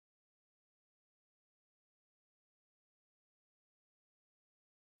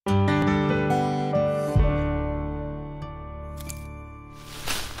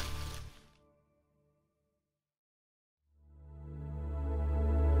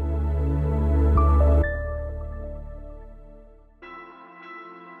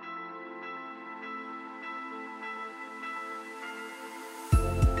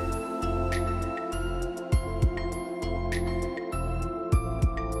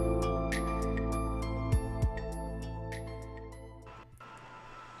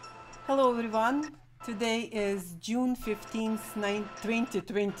Hello everyone. Today is June 15th,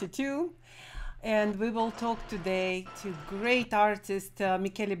 2022, and we will talk today to great artist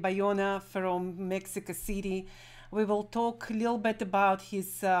Michele Bajona from Mexico City. We will talk a little bit about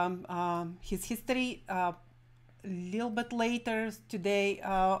his history a little bit later. Today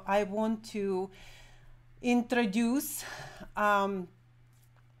I want to introduce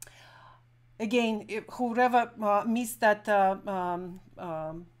again, whoever missed that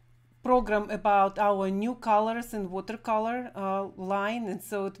program about our new colors and watercolor line, and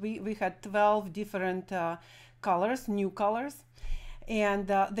so we had 12 different colors, new colors, and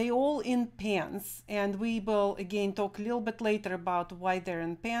they all in pens, and we will again talk a little bit later about why they're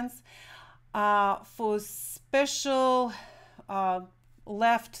in pens. For special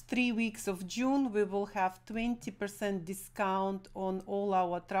left 3 weeks of June, we will have 20% discount on all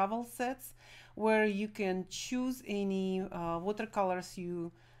our travel sets, where you can choose any watercolors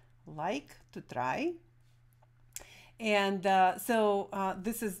you like to try. And so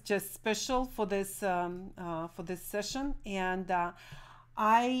this is just special for this session. And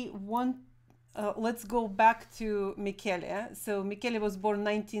I want let's go back to Michele. So Michele was born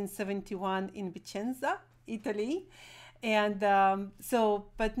 1971 in Vicenza, Italy. And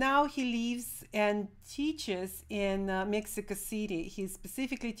but now he lives and teaches in Mexico City. He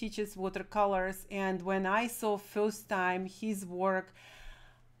specifically teaches watercolors. And when I saw first time his work,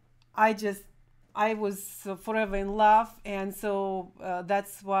 I was forever in love. And so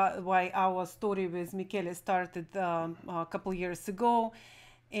that's why our story with Michele started a couple years ago.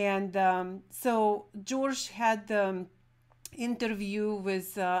 And so George had interview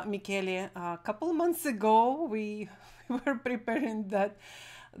with Michele a couple months ago. We were preparing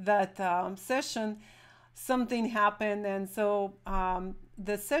that session. Something happened, and so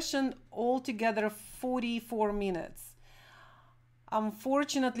the session altogether 44 minutes.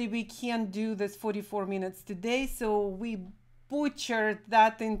 Unfortunately, we can't do this 44 minutes today, so we butchered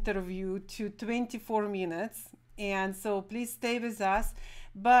that interview to 24 minutes. And so please stay with us.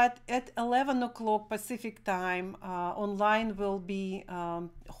 But at 11 o'clock Pacific time, online will be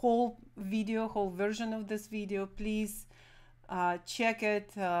whole version of this video. Please check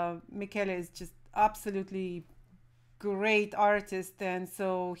it. Michele is just absolutely great artist, and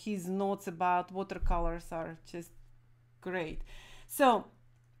so his notes about watercolors are just great. So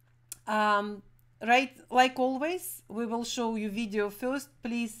right, like always, we will show you video first.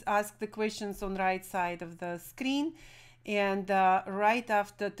 Please ask the questions on right side of the screen. And right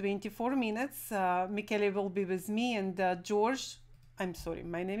after 24 minutes, Michele will be with me, and George, I'm sorry,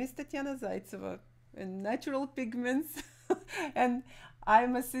 my name is Tatiana Zaitseva, and Natural Pigments, and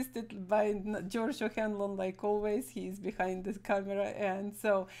I'm assisted by George O'Hanlon, like always. He's behind the camera, and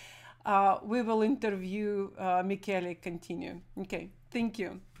so we will interview Michele. Continue. Okay, thank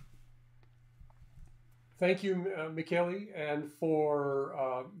you. Thank you, Michele, and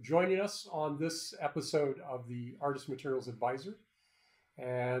for joining us on this episode of the Artist Materials Advisor.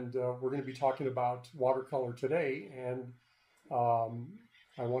 And we're going to be talking about watercolor today. And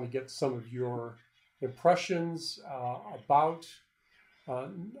I want to get some of your impressions about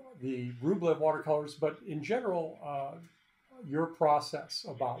the Rublev watercolors, but in general, your process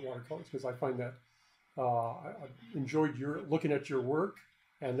about watercolors, because I find that I enjoyed looking at your work,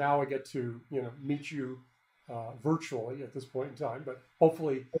 and now I get to meet you virtually at this point in time, but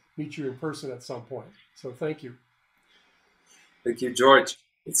hopefully meet you in person at some point. So thank you. Thank you, George.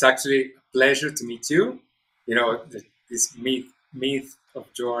 It's actually a pleasure to meet you. You know, this myth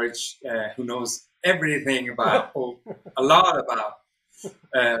of George, who knows everything about, a lot about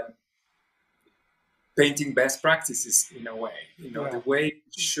painting best practices in a way, the way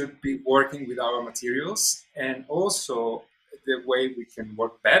we should be working with our materials, and also the way we can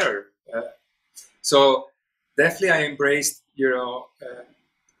work better. So definitely I embraced,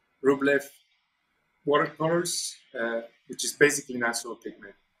 Rublev watercolors, which is basically natural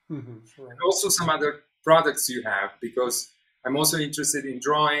pigment. Mm-hmm, right. And also some other products you have, because I'm also interested in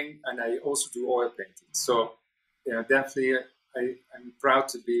drawing, and I also do oil painting. So definitely I'm proud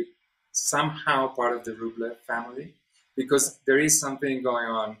to be somehow part of the Rublev family, because there is something going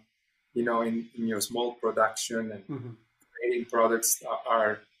on, in your small production, and creating products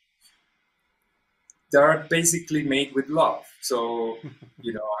that are basically made with love. So,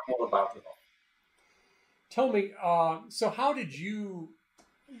 I'm all about love. Tell me, so how did you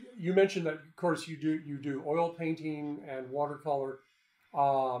mentioned that, of course, you do oil painting and watercolor,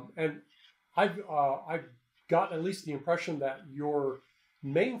 and I've got at least the impression that your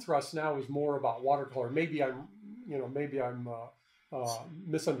main thrust now is more about watercolor. Maybe I'm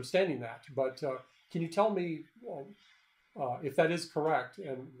misunderstanding that, but can you tell me if that is correct,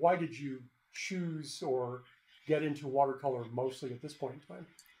 and why did you choose or get into watercolor mostly at this point in time?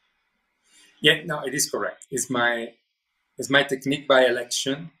 Yeah, no, it is correct. It's my technique by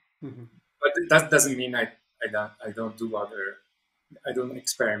election, Mm-hmm. but that doesn't mean I don't do I don't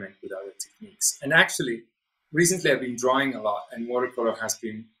experiment with other techniques. And actually, recently I've been drawing a lot, and watercolor has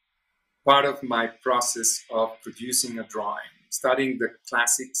been part of my process of producing a drawing. Studying the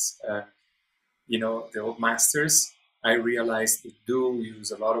classics, the old masters, I realized they do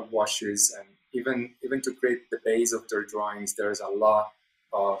use a lot of washes, and even to create the base of their drawings, there's a lot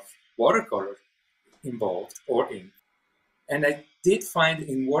of watercolor involved or ink. And I did find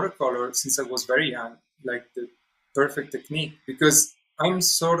in watercolor, since I was very young, like the perfect technique, because I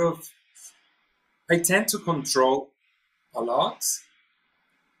tend to control a lot,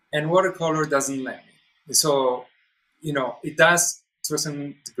 and watercolor doesn't let me. So, it does to a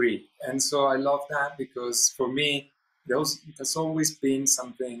certain degree. And so I love that, because for me, it has always been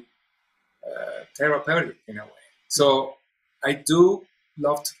something therapeutic in a way. So I do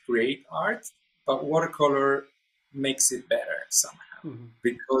love to create art, but watercolor makes it better somehow, Mm-hmm.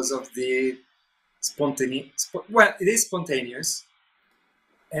 because of the well, it is spontaneous,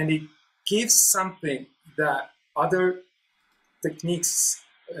 and it gives something that other techniques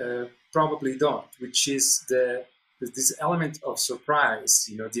probably don't, which is this element of surprise,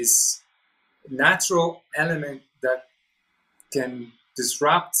 this natural element that can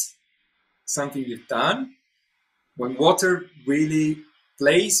disrupt something you've done. When water really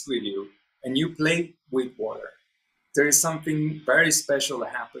plays with you and you play with water, there is something very special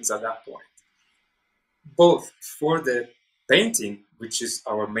that happens at that point, both for the painting, which is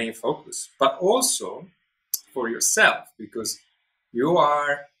our main focus, but also for yourself, because you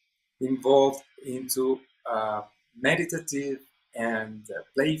are involved into a meditative and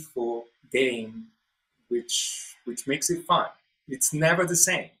playful game, which makes it fun. It's never the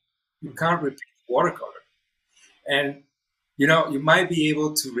same. You can't repeat watercolor. And you might be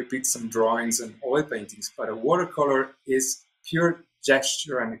able to repeat some drawings and oil paintings, but a watercolor is pure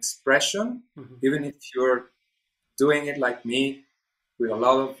gesture and expression, Mm-hmm. even if you're doing it like me, with a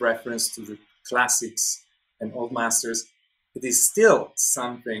lot of reference to the classics and old masters. It is still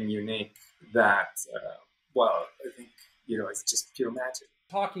something unique that, I think, it's just pure magic.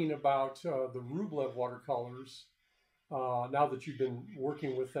 Talking about the Rublev watercolors, now that you've been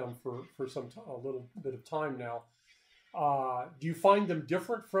working with them for a little bit of time now, do you find them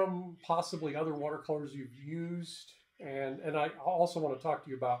different from possibly other watercolors you've used? And I also want to talk to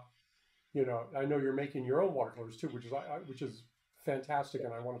you about, I know you're making your own watercolors too, which is fantastic,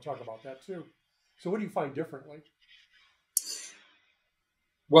 and I want to talk about that too. So what do you find differently?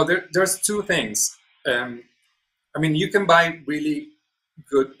 Well, there's two things. You can buy really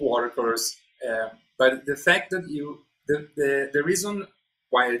good watercolors, but the fact that the reason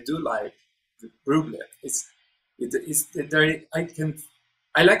why I do like the Rublev is that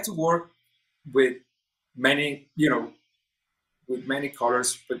I like to work with many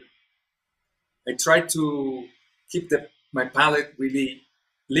colors, but I try to keep my palette really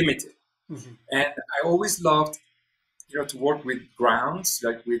limited. Mm-hmm. And I always loved to work with grounds,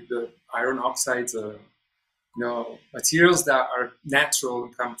 like with the iron oxides, materials that are natural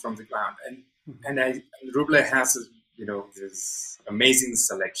and come from the ground. And Rublev has this amazing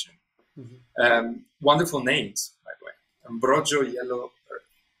selection. Mm-hmm. Wonderful names, by the way. Ambrogio Yellow Earth.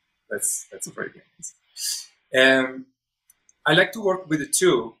 That's a great name. I like to work with the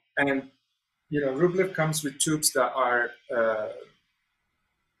tube, and Rublev comes with tubes that are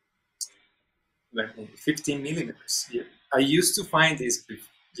 15 millimeters. I used to find this,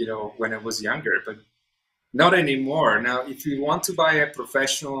 when I was younger, but not anymore. Now, if you want to buy a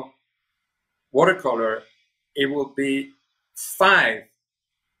professional watercolor, it will be 5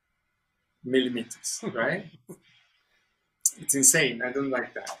 millimeters, right? It's insane. I don't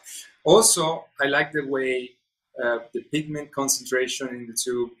like that. Also, I like the way the pigment concentration in the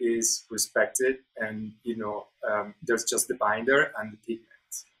tube is respected, and there's just the binder and the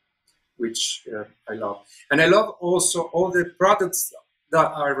pigment, which I love. And I love also all the products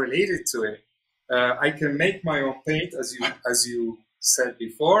that are related to it. I can make my own paint, as you said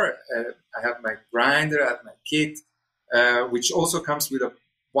before. I have my grinder, I have my kit, which also comes with a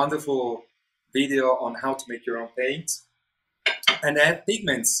wonderful video on how to make your own paint. And I have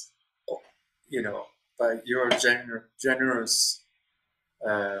pigments, by your generous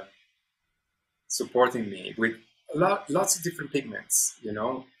supporting me with lots of different pigments.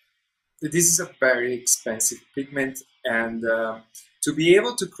 This is a very expensive pigment, and to be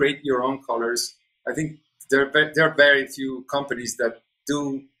able to create your own colors, I think there are very few companies that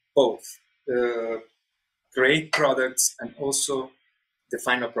do both. create products and also the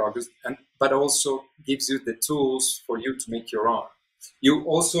final product, but also gives you the tools for you to make your own. You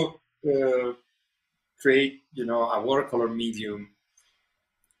also create, a watercolor medium.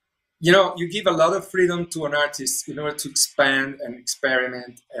 You give a lot of freedom to an artist in order to expand and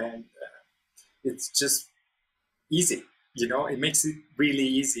experiment, and it's just easy. It makes it really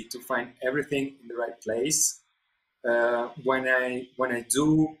easy to find everything in the right place. When I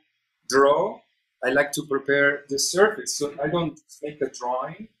do draw, I like to prepare the surface, so I don't make a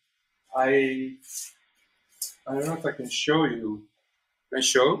drawing. I don't know if I can show you. Can I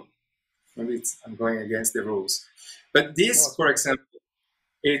show? Maybe I'm going against the rules. But this, for example,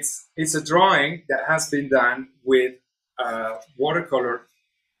 it's a drawing that has been done with watercolor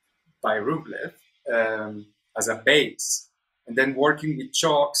by Rublev as a base, and then working with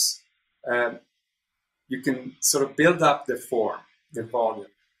chalks, you can sort of build up the form, the volume.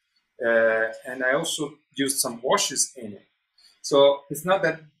 And I also used some washes in it. So it's not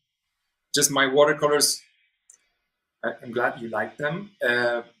that just my watercolors, I'm glad you like them,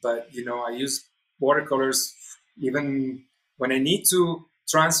 but I use watercolors even when I need to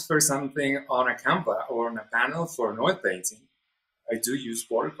transfer something on a canvas or on a panel for an oil painting. I do use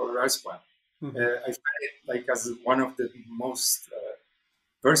watercolor as well. Mm-hmm. I find it like as one of the most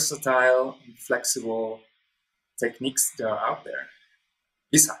versatile and flexible techniques that are out there.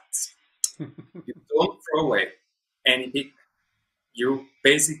 Besides, you don't throw away any pigment. You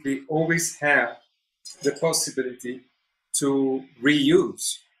basically always have the possibility to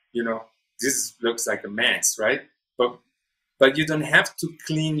reuse. This looks like a mess, right? But you don't have to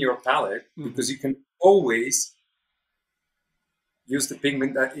clean your palette, mm-hmm. because you can always use the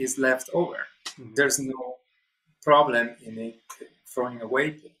pigment that is left over. Mm-hmm. There's no problem in it throwing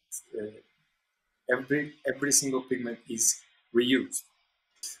away paint. Every single pigment is reused.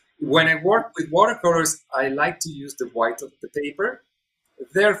 When I work with watercolors, I like to use the white of the paper.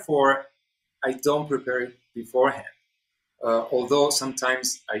 Therefore, I don't prepare it beforehand. Although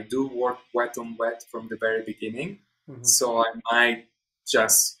sometimes I do work wet on wet from the very beginning. Mm-hmm. So I might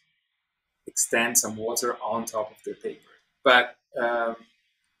just extend some water on top of the paper. But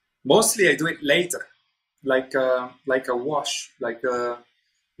mostly I do it later, like a wash.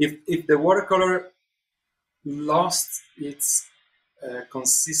 If the watercolor lost its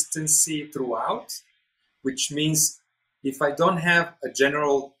consistency throughout, which means if I don't have a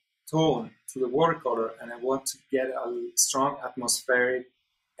general tone to the watercolor and I want to get a strong atmospheric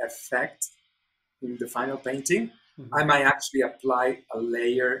effect in the final painting, mm-hmm. I might actually apply a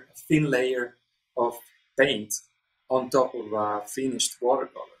thin layer of paint on top of a finished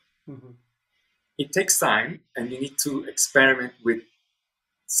watercolor. Mm-hmm. It takes time, and you need to experiment with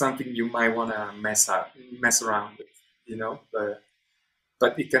something you might want to mess around with,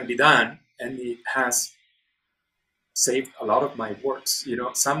 but it can be done, and it has saved a lot of my works.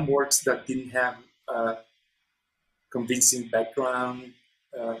 Some works that didn't have a convincing background.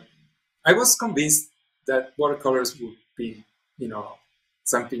 I was convinced that watercolors would be,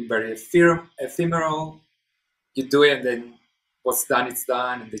 something very ephemeral. You do it, and then what's done, it's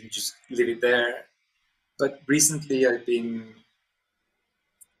done, and then you just leave it there. But recently, I've been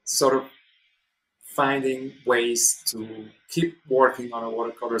sort of finding ways to keep working on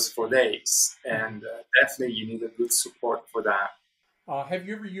watercolors for days, and definitely you need a good support for that. Have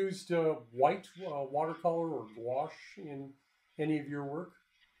you ever used white watercolor or gouache in any of your work?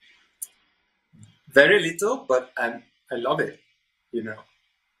 Very little, but I love it.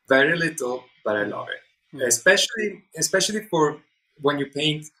 Very little, but I love it. Mm-hmm. Especially for when you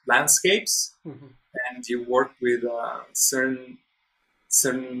paint landscapes, mm-hmm. and you work with certain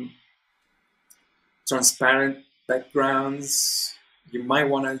transparent backgrounds. You might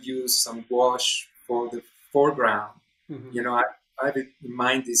want to use some gouache for the foreground. Mm-hmm. I have in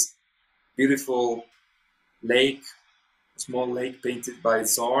mind this beautiful lake, small lake painted by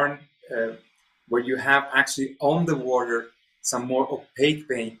Zorn, where you have actually on the water some more opaque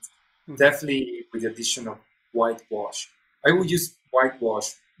paint, mm-hmm. definitely with the addition of white gouache. I would use white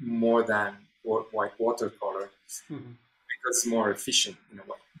gouache more than white watercolor, mm-hmm. because it's more efficient in a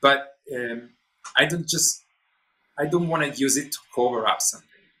way. But I don't want to use it to cover up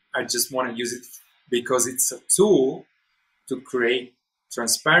something. I just want to use it because it's a tool to create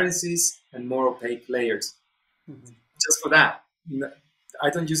transparencies and more opaque layers. Mm-hmm. Just for that. I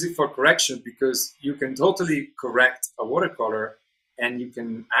don't use it for correction, because you can totally correct a watercolor and you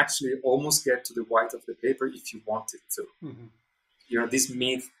can actually almost get to the white of the paper if you wanted to. Mm-hmm. This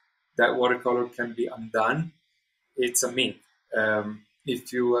myth that watercolor can be undone, it's a myth.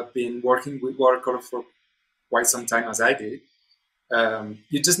 If you have been working with watercolor for quite some time, as I did,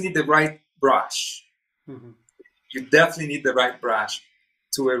 you just need the right brush. Mhm. You definitely need the right brush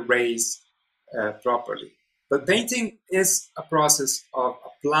to erase properly. But painting is a process of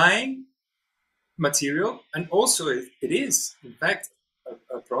applying material, and also it is, in fact,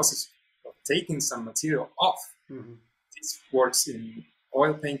 a process of taking some material off. Mhm. This works in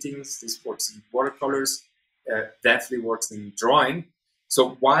oil paintings, this works in watercolors, definitely works in drawing.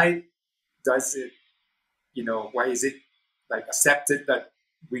 So why does it, why is it like accepted that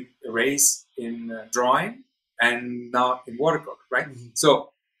we erase in drawing and not in watercolor, right? Mm-hmm.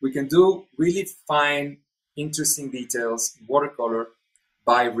 So we can do really fine, interesting details in watercolor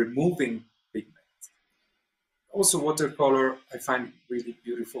by removing pigment. Also, watercolor I find really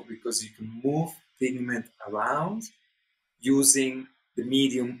beautiful because you can move pigment around using the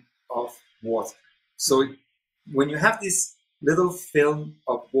medium of water. So when you have this little film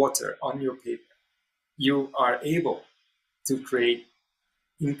of water on your paper, you are able to create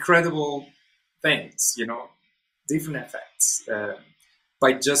incredible things, different effects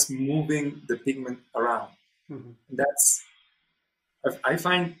by just moving the pigment around. Mm-hmm. That's I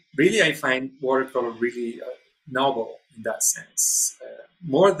find watercolor really novel in that sense,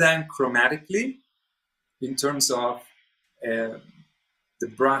 more than chromatically in terms of the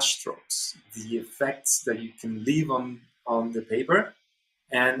brush strokes, the effects that you can leave on the paper,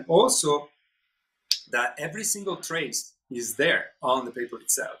 and also that every single trace is there on the paper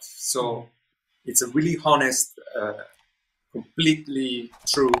itself. So it's a really honest, completely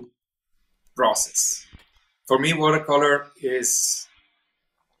true process. For me, watercolor is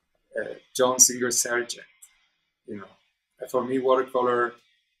John Singer Sargent. For me, watercolor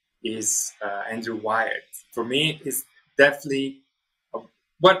is Andrew Wyatt. For me, it's definitely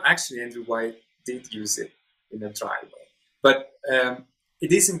actually Andrew Wyatt did use it in a dry way. But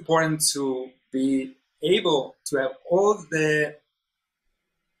it is important to be able to have all the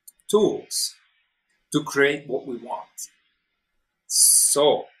tools to create what we want.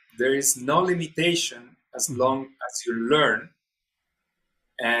 So there is no limitation as long as you learn,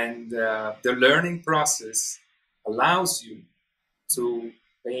 and the learning process allows you to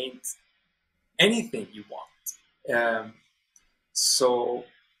paint anything you want. So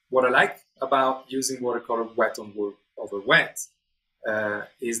what I like about using watercolor wet on wood over wet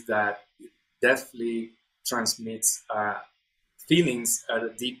is that it definitely transmits feelings at a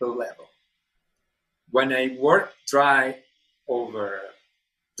deeper level. When I work dry over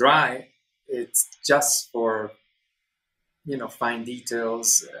dry, it's just for fine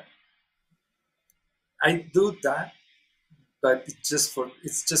details. I do that, but it's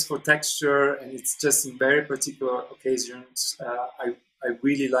just for texture, and it's just in very particular occasions. I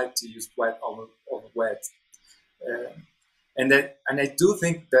really like to use wet over wet, and I do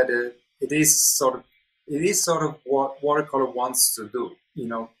think that it is sort of what watercolor wants to do,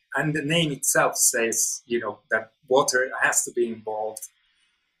 and the name itself says that water has to be involved,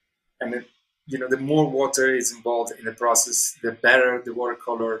 and the more water is involved in the process, the better the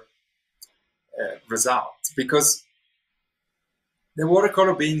watercolor result, because the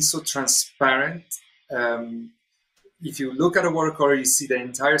watercolor being so transparent, if you look at a watercolor, you see the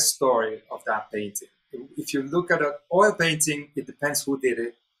entire story of that painting. If you look at an oil painting, it depends who did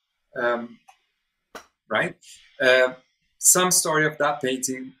it, right? Some story of that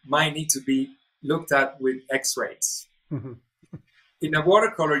painting might need to be looked at with X-rays. Mm-hmm. In a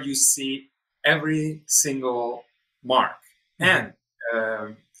watercolor, you see every single mark. Mm-hmm.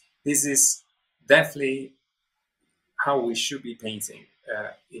 And this is definitely how we should be painting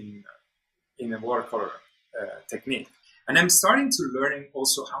in a watercolor technique. And I'm starting to learn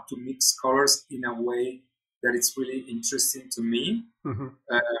also how to mix colors in a way that it's really interesting to me,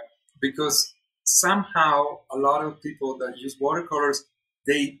 because somehow a lot of people that use watercolors,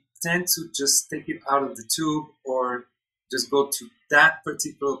 they tend to just take it out of the tube or just go to that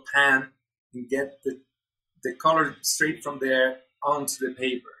particular pan and get the color straight from there onto the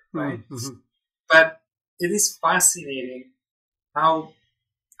paper, right? Mm-hmm. But it is fascinating how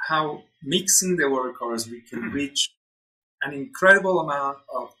mixing the watercolors we can reach an incredible amount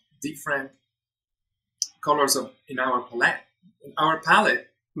of different colors in our palette. Our palette,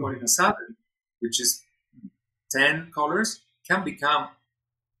 or in a salad, which is 10 colors, can become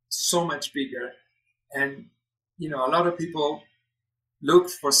so much bigger. And a lot of people look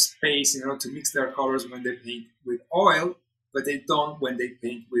for space to mix their colors when they paint with oil, but they don't when they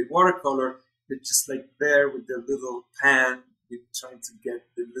paint with watercolor. They're just like there with the little pan, trying to get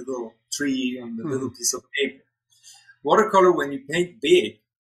the little tree on the little piece of paper. Watercolor, when you paint big,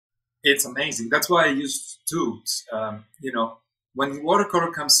 it's amazing. That's why I use tubes. When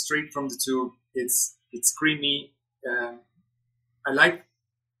watercolor comes straight from the tube, it's creamy. I like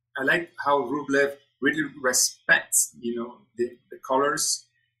how Rublev really respects, the colors.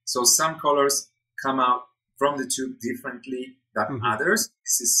 So some colors come out from the tube differently than others.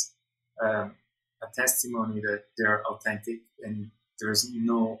 This is a testimony that they're authentic and there's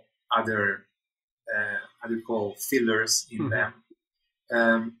no other, how do you call, fillers in them.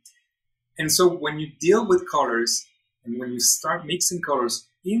 And so when you deal with colors and when you start mixing colors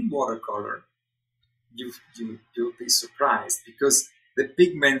in watercolor, you'll be surprised because the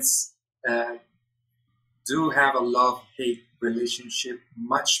pigments do have a love-hate relationship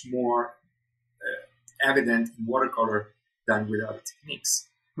much more evident in watercolor than with other techniques.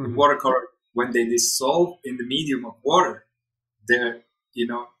 In watercolor, when they dissolve in the medium of water, they're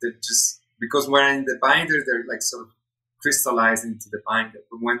just, because when in the binder, they're like sort of crystallized into the binder.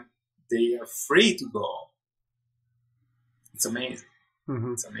 But when they are free to go, it's amazing.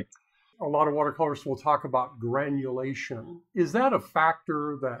 It's amazing. A lot of watercolorists will talk about granulation. Is that a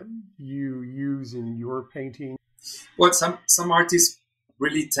factor that you use in your painting? Well, some artists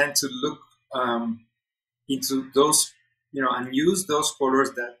really tend to look into those, and use those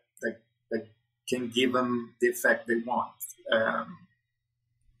colors that can give them the effect they want.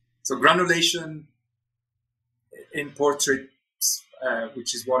 So granulation in portraits,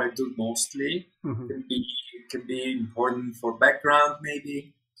 which is what I do mostly, can be important for background,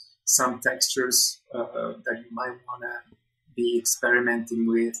 maybe. Some textures that you might want to be experimenting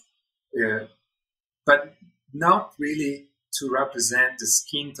with, but not really to represent the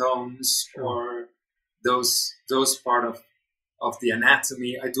skin tones or those part of the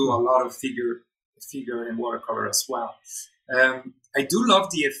anatomy. I do a lot of figure and watercolor as well. I do love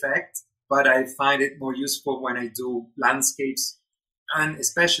the effect, but I find it more useful when I do landscapes and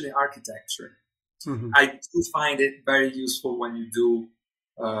especially architecture. I do find it very useful when you do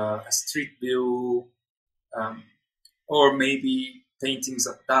a street view, or maybe paintings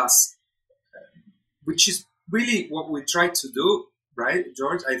at dusk, which is really what we try to do, right,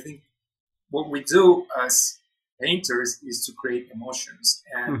 George? I think what we do as painters is to create emotions.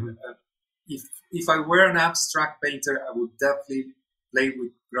 And if I were an abstract painter, I would definitely play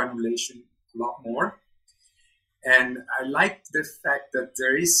with granulation a lot more. And I like the fact that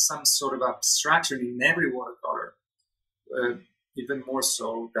there is some sort of abstraction in every watercolor. Even more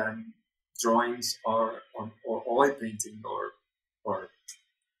so than drawings or oil painting or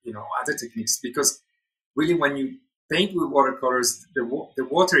other techniques, because really when you paint with watercolors, the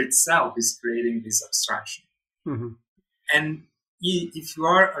water itself is creating this abstraction. And if you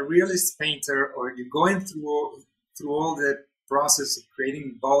are a realist painter or you're going through all the process of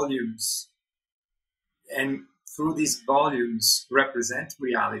creating volumes, and through these volumes represent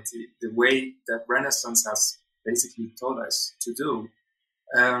reality the way that Renaissance has basically told us to do.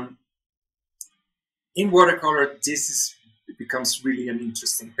 In watercolor, it becomes really an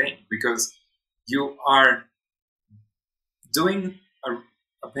interesting thing because you are doing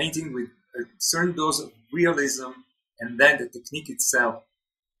a painting with a certain dose of realism, and then the technique itself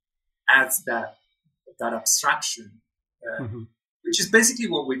adds that abstraction, which is basically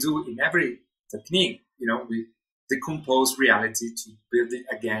what we do in every technique. We decompose reality to build it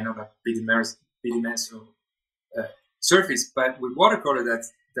again on a bidimensional surface, but with watercolor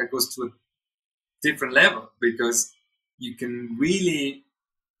that goes to a different level, because you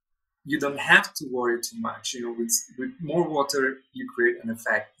don't have to worry too much. With more water you create an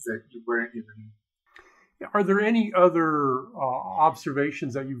effect that you weren't even. Are there any other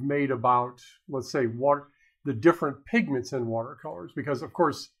observations that you've made about, let's say, the different pigments in watercolors? Because of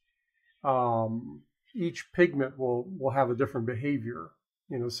course each pigment will have a different behavior.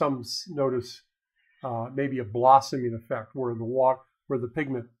 Some notice maybe a blossoming effect where the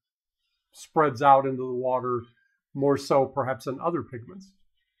pigment spreads out into the water more so perhaps than other pigments.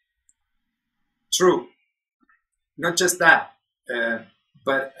 True. Not just that,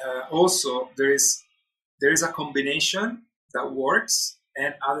 but also there is a combination that works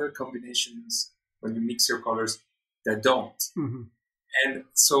and other combinations when you mix your colors that don't. And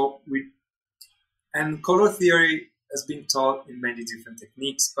so and color theory has been taught in many different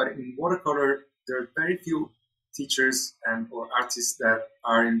techniques, but in watercolor there are very few teachers or artists that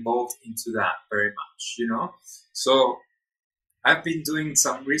are involved into that very much, So I've been doing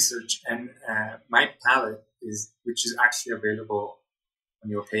some research, and my palette which is actually available on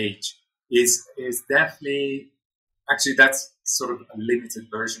your page, is definitely, actually that's sort of a limited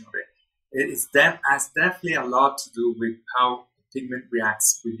version of it. It has definitely a lot to do with how pigment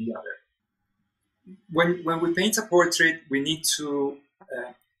reacts with the other. When we paint a portrait, we need to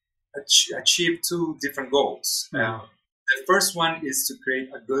achieve two different goals. The first one is to create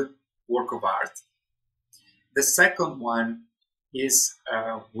a good work of art. The second one is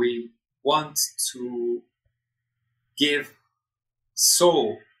we want to give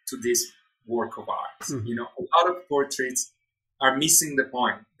soul to this work of art. Mm-hmm. You know, a lot of portraits are missing the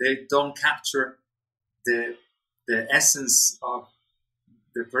point. They don't capture the essence of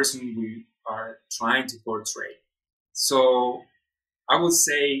the person we are trying to portray. So I would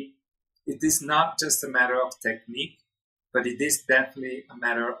say it is not just a matter of technique, but it is definitely a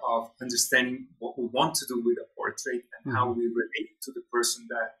matter of understanding what we want to do with a portrait and how we relate to the person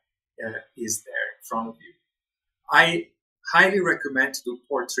that is there in front of you. I highly recommend to do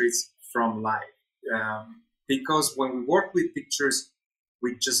portraits from life, because when we work with pictures,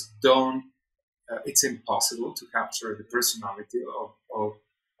 we just don't, it's impossible to capture the personality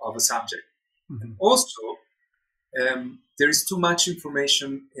of a subject. And also, there is too much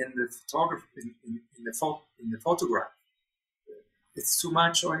information in the photography, in the photograph. It's too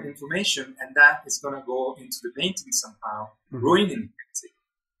much information, and that is going to go into the painting somehow, ruining the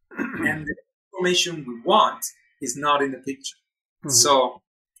painting. And the information we want is not in the picture. So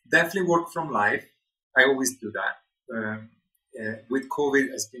definitely work from life. I always do that. With COVID,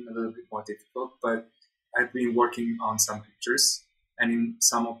 it's been a little bit more difficult, but I've been working on some pictures, and in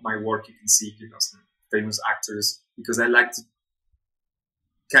some of my work, you can see, you know, some famous actors, because I like to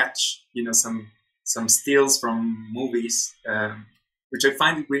catch, you know, some stills from movies, which I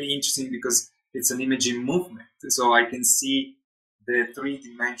find really interesting because it's an imaging movement. So I can see the 3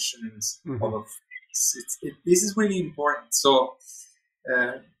 dimensions of a face. This is really important. So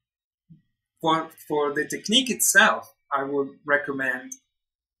for the technique itself, I would recommend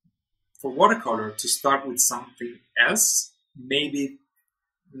for watercolor to start with something else, maybe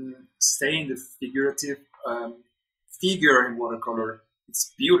stay in the figurative figure in watercolor.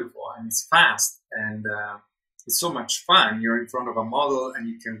 It's beautiful and it's fast, and it's so much fun. You're in front of a model and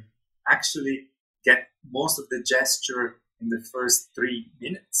you can actually get most of the gesture in the first 3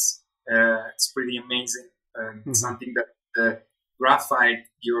 minutes. It's pretty amazing. Something that the graphite,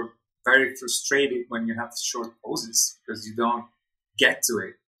 you're very frustrated when you have short poses because you don't get to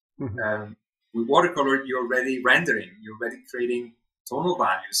it. With watercolor, you're already rendering, you're already creating tonal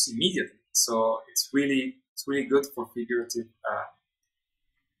values immediately. So it's really good for figurative.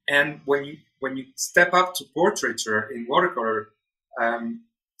 And when you step up to portraiture in watercolor,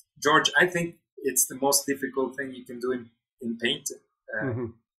 George, I think it's the most difficult thing you can do in painting,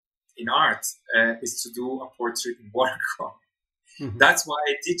 in art, is to do a portrait in watercolor. That's why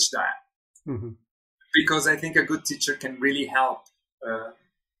I teach that, because I think a good teacher can really help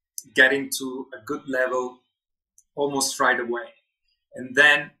getting to a good level almost right away. And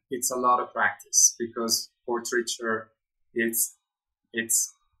then it's a lot of practice, because portraiture, it's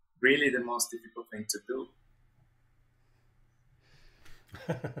really the most difficult thing to do.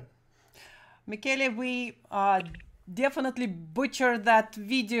 Michele, we definitely butchered that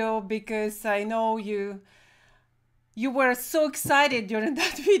video, because I know you were so excited during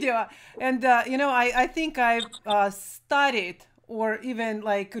that video. And, you know, I think I studied or even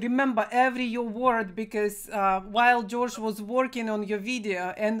like remember every your word, because while George was working on your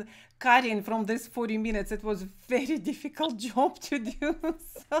video and cutting from this 40 minutes, it was a very difficult job to do.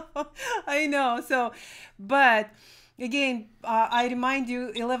 So I know. So, but again, I remind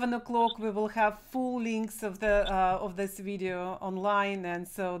you, 11 o'clock, we will have full links of the of this video online, and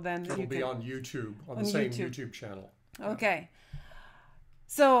so then it will be on YouTube, on the same YouTube channel. Okay.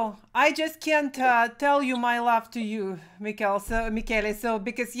 So I just can't tell you my love to you, Michele. So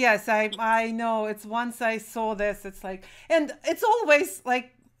because yes, I know it's, once I saw this, it's like, and it's always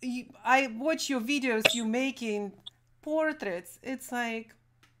like, I watch your videos, you making portraits. It's like,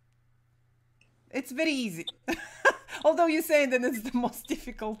 it's very easy. Although you're saying that it's the most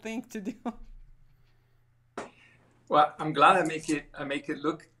difficult thing to do. Well, I'm glad I make it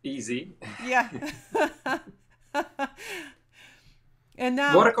look easy. Yeah. And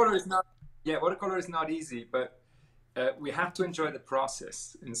now watercolor is not easy, but we have to enjoy the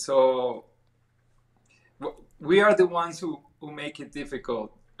process. And so we are the ones who make it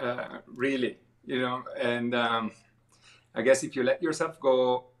difficult, really, you know. And I guess if you let yourself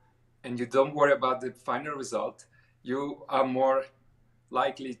go and you don't worry about the final result, you are more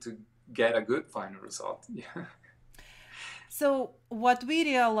likely to get a good final result. Yeah. So what we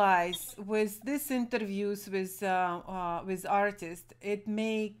realize with these interviews with artists, it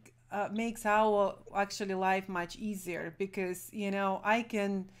makes our actually life much easier, because, you know, I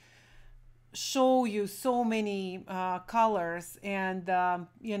can show you so many colors and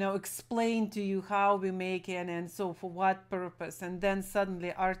you know, explain to you how we make it and so for what purpose, and then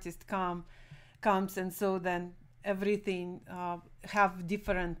suddenly artist comes, and so then everything have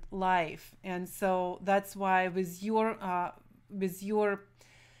different life. And so that's why with your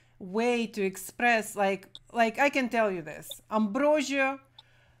way to express, like I can tell you this, ambrosia,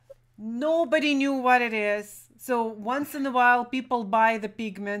 nobody knew what it is. So once in a while people buy the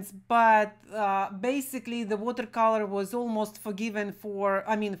pigments, but basically the watercolor was almost forgotten for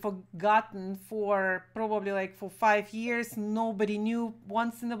probably like for 5 years. Nobody knew.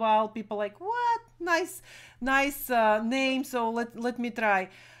 Once in a while people like, what, nice name, so let me try.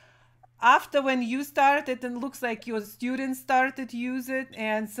 After when you started, and looks like your students started to use it,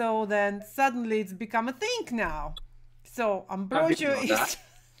 and so then suddenly it's become a thing now. So ambrosia is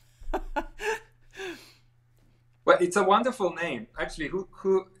Well, it's a wonderful name. Actually,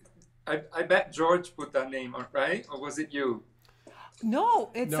 I bet George put that name on, right? Or was it you?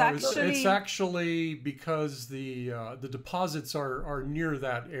 No, it's actually because the deposits are near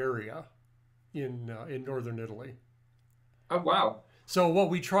that area in northern Italy. Oh, wow. So what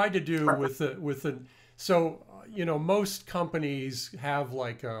we tried to do most companies have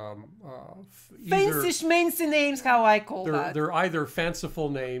like fancy names, how I call that. They're either fanciful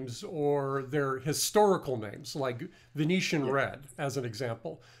names or they're historical names, like Venetian red, as an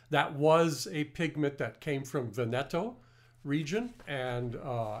example. That was a pigment that came from Veneto region, and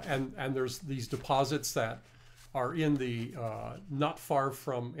there's these deposits that are in the not far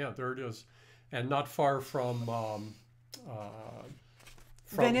from there it is, and not far from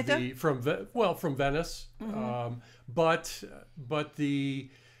Veneto? From Venice. Mm-hmm.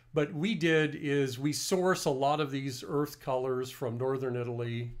 But we did is we source a lot of these earth colors from northern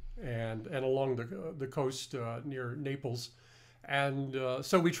Italy and along the coast near Naples, and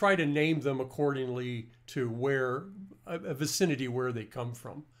so we try to name them accordingly to where a vicinity where they come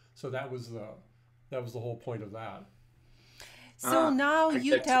from. So that was the whole point of that. So now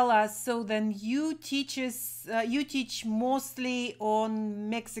you tell us, so then you teach mostly on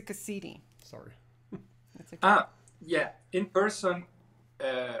Mexico City. Sorry. That's okay. Yeah, in person,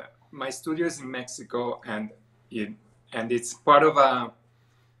 my studio is in Mexico, and it's part of a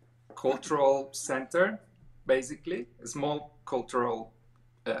cultural center, basically, a small cultural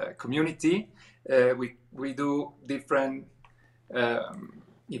community. We do different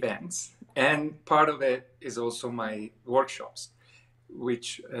events, and part of it is also my workshops,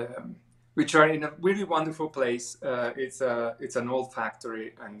 which are in a really wonderful place. It's an old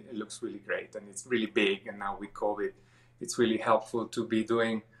factory, and it looks really great, and it's really big. And now with COVID, it's really helpful to be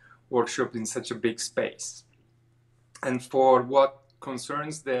doing workshops in such a big space. And for what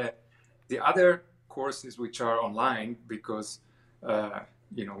concerns the other courses which are online, because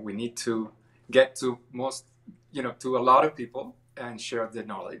we need to get to to a lot of people and share the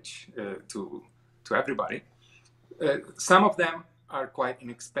knowledge to everybody. Some of them are quite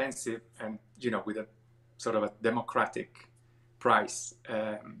inexpensive, and with a sort of a democratic price,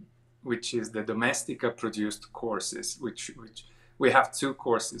 which is the Domestika produced courses, which we have 2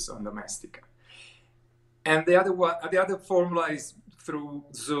 courses on Domestika. And the other formula is through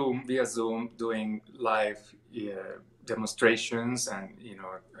via Zoom, doing live demonstrations, and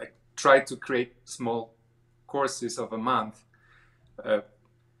I try to create small courses of a month.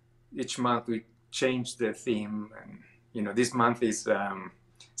 Each month we change the theme, and this month is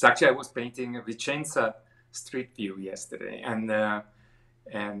it's actually, I was painting a Vicenza street view yesterday, and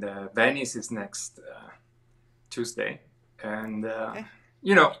Venice is next Tuesday, and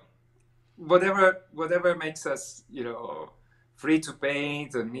whatever makes us free to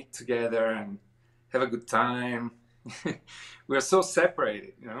paint and meet together and have a good time. We're so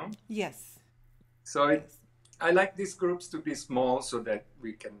separated, Yes. So I like these groups to be small so that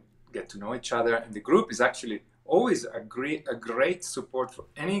we can get to know each other, and the group is actually always a great support for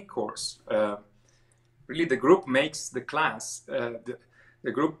any course. Really, the group makes the class.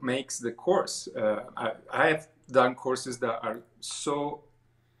 The group makes the course. I have done courses that are so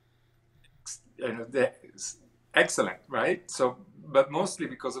excellent, right? So, but mostly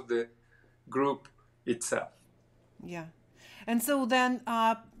because of the group itself. Yeah, and so then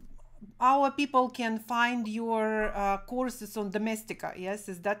our people can find your courses on Domestika. Yes,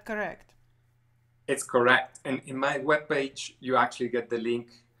 is that correct? It's correct. And in my webpage, you actually get the link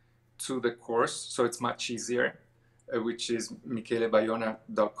to the course, so it's much easier, which is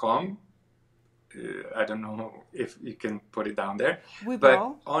michelebajona.com. I don't know if you can put it down there. We but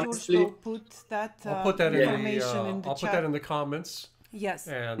will. Honestly, George will put that information in the I'll chat. put that in the comments. Yes.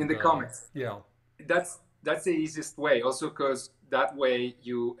 And, in the comments. Yeah. That's the easiest way. Also, because that way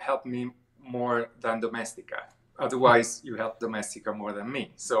you help me more than Domestika. Otherwise, you help Domestika more than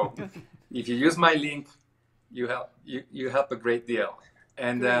me. So, if you use my link, you help a great deal.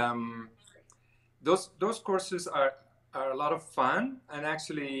 And those courses are a lot of fun. And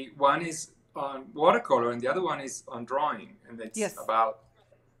actually, one is on watercolor and the other one is on drawing, and it's about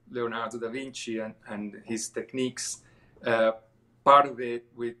Leonardo da Vinci and his techniques, part of it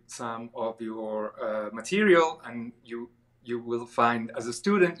with some of your material, and you will find, as a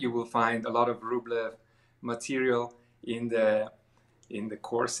student, you will find a lot of Rublev material in the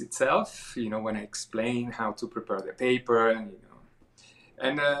course itself, when I explain how to prepare the paper.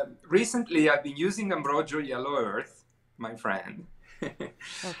 And recently I've been using Ambrogio Yellow Earth, my friend,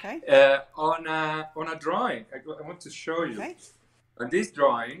 Okay. on a drawing. I want to show you. Okay. On this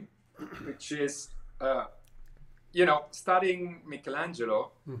drawing, which is, studying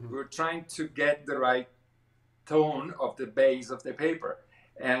Michelangelo, we're trying to get the right tone of the base of the paper.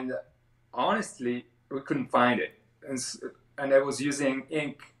 And honestly, we couldn't find it. And I was using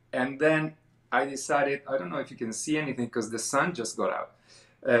ink. And then I decided, I don't know if you can see anything because the sun just got out.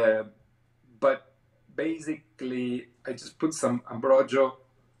 But basically, I just put some Ambrogio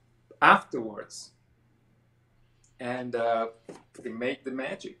afterwards. And it made the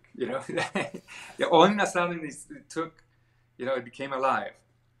magic, all in a sudden it took, it became alive.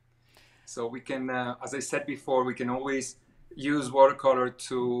 So we can, as I said before, we can always use watercolor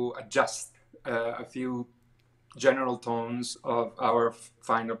to adjust a few general tones of our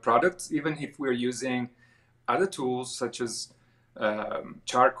final products, even if we're using other tools such as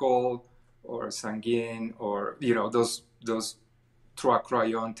charcoal or sanguine, or those trois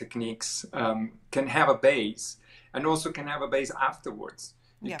crayons techniques can have a base, and also can have a base afterwards.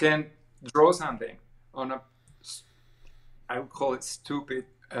 You can draw something on I would call it stupid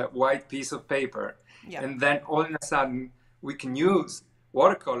white piece of paper, and then all of a sudden we can use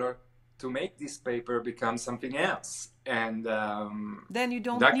watercolor to make this paper become something else. And then you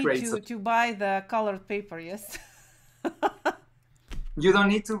don't need to buy the colored paper. Yes. You don't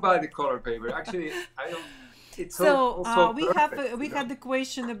need to buy the colored paper. Actually, I don't. It's so perfect, we had the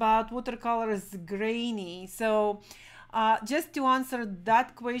question about watercolor is grainy. So just to answer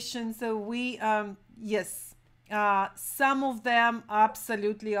that question, so we yes, some of them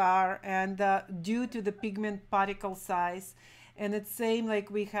absolutely are, and due to the pigment particle size. And it's same like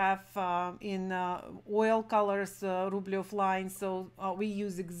we have in oil colors, Rublev line. So we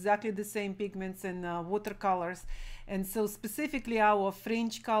use exactly the same pigments in watercolors. And so specifically our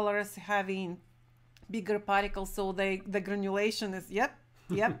French colors having bigger particles, so the granulation is,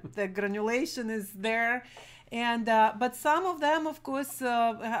 the granulation is there. And but some of them, of course,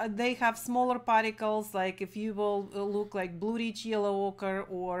 they have smaller particles, like if you will look like blue rich yellow ochre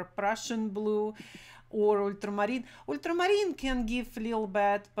or Prussian blue, or ultramarine. Ultramarine can give a little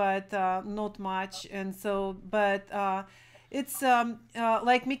bit, but not much. And so, but it's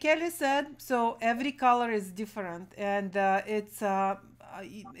like Michele said, so every color is different, and it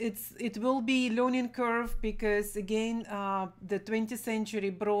will be learning curve, because again, the 20th century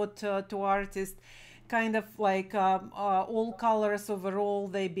brought to artists kind of like all colors overall,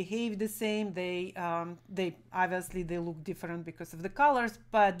 they behave the same. They obviously they look different because of the colors,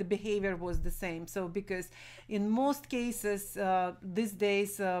 but the behavior was the same. So because in most cases these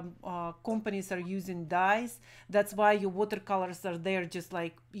days companies are using dyes, that's why your watercolors are there just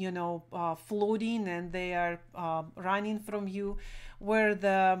like floating, and they are running from you, where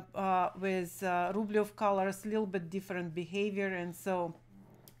the with Rublev colors a little bit different behavior. And so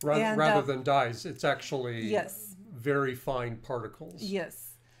rather than dyes, it's actually yes, very fine particles.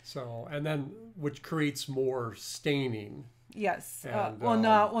 Yes. So, and then which creates more staining. Yes. And, on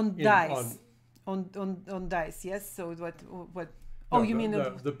dyes. On dyes. Yes. So what? Oh, you mean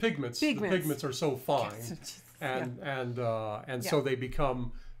the pigments? The pigments are so fine, and so they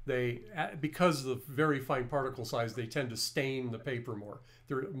become because of the very fine particle size, they tend to stain the paper more.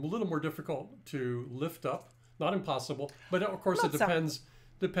 They're a little more difficult to lift up. Not impossible, but of course it depends.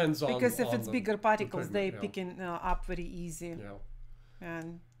 Depends on, because if it's bigger particles, the they picking up very easy.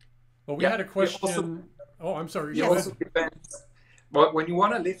 And well, we had a question. I'm sorry. It also depends. But when you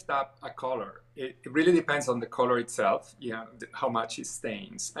want to lift up a color, it really depends on the color itself. How much it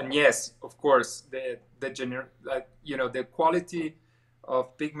stains. And yes, of course, the quality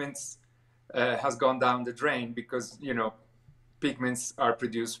of pigments has gone down the drain, because pigments are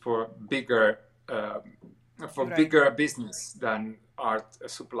produced for bigger bigger business than art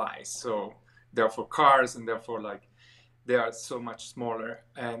supplies. So therefore cars, and therefore they are so much smaller.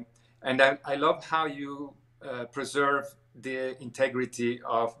 And I love how you preserve the integrity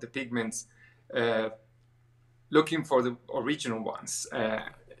of the pigments, looking for the original ones.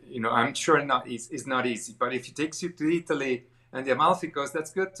 I'm sure it's not easy, but if it takes you to Italy and the Amalfi Coast, that's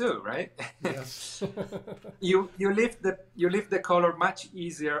good too, right? Yes. you lift the color much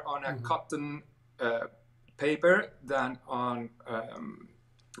easier on a cotton paper than on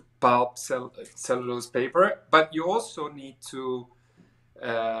pulp cellulose paper, but you also need to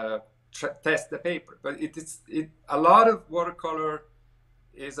test the paper. But a lot of watercolor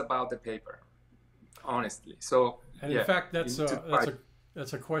is about the paper, honestly. So, and in fact, that's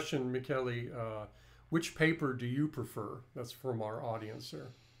a question, Michele. Which paper do you prefer? That's from our audience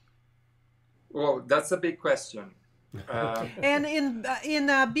here. Well, that's a big question. And in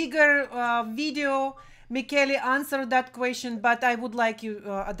a bigger video, Michele answered that question, but I would like you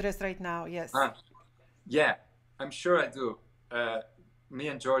address right now. Yes. Yeah, I'm sure I do. Me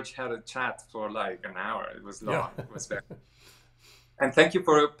and George had a chat for like an hour. It was long. Yeah. It was very. And thank you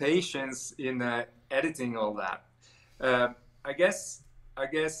for your patience in editing all that. I guess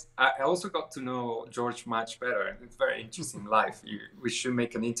I also got to know George much better. It's very interesting life. We should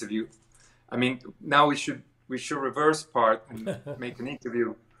make an interview. I mean, now we should reverse part and make an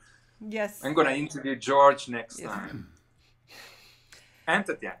interview. Yes. I'm gonna interview George next time. And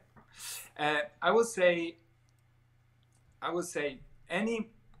Tatiana. I would say any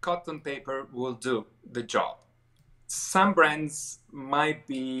cotton paper will do the job. Some brands might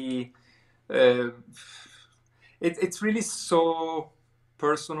be. It's really so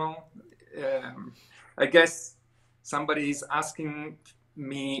personal. I guess somebody is asking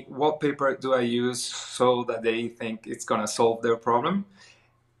me what paper do I use so that they think it's gonna solve their problem.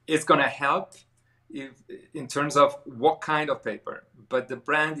 It's gonna help in terms of what kind of paper, but the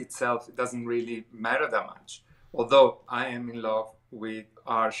brand itself, it doesn't really matter that much. Although I am in love with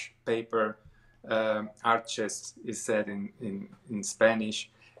Arch paper, Arches is said in Spanish,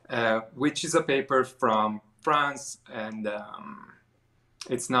 which is a paper from France, and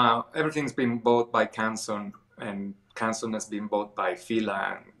it's now everything's been bought by Canson, and Canson has been bought by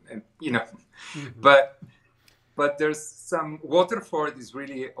Fila, and you know, but there's some Waterford is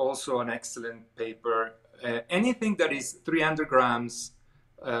really also an excellent paper. Anything that is 300 grams,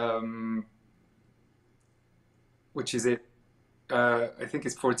 which is it? I think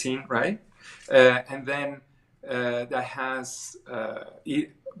it's 14, right? And then that has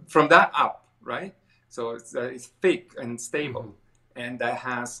from that up, right? So it's thick and stable, and that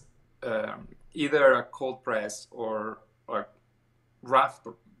has either a cold press or rough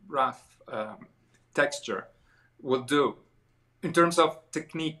texture will do. In terms of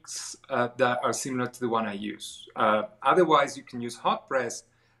techniques that are similar to the one I use. Otherwise, you can use hot press,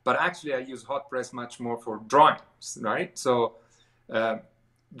 but actually I use hot press much more for drawings, right? So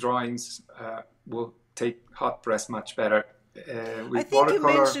drawings will take hot press much better. With I think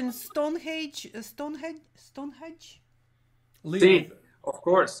watercolor. You mentioned Stonehenge. Legion. Of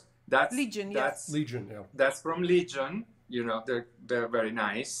course. That's Legion, that's, yes. Legion, yeah. That's from Legion. You know, they're very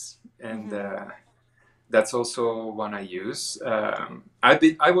nice, and that's also one I use.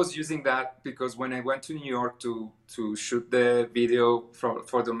 I was using that because when I went to New York to shoot the video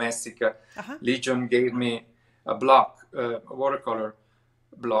for Domestica, Legion gave me a block, a watercolor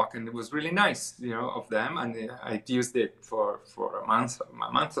block, and it was really nice, you know, of them, and I used it for a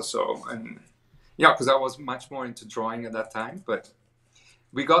month or so, and yeah, because I was much more into drawing at that time. But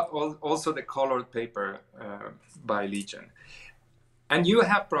we got also the colored paper by Legion, and you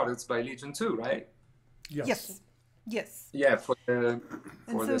have products by Legion too, right? Yes. Yeah, for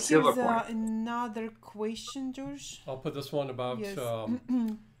the silver point. Another question, George. I'll put this one about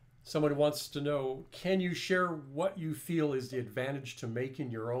somebody wants to know, can you share what you feel is the advantage to making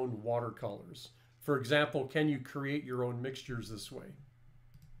your own watercolors? For example, can you create your own mixtures this way?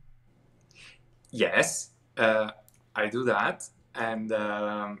 Yes, I do that. And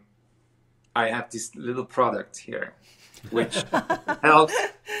I have this little product here, which helps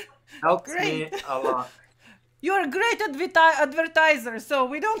me a lot. You're a great advertiser, so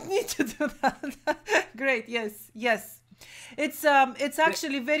we don't need to do that. Great, yes. It's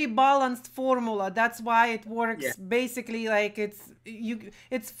actually very balanced formula. That's why it works basically like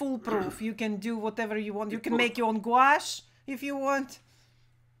it's foolproof. You can do whatever you want. You can make your own gouache if you want.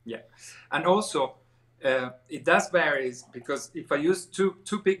 Yeah, and also it does vary because if I use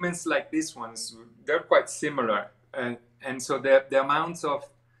two pigments like these ones, they're quite similar, and so the amounts of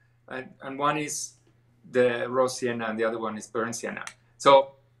and one is the raw sienna and the other one is burnt sienna.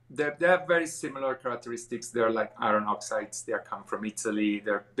 So they have very similar characteristics. They're like iron oxides. They come from Italy.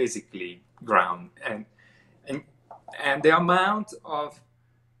 They're basically ground, and the amount of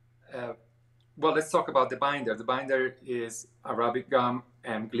well, let's talk about the binder. The binder is Arabic gum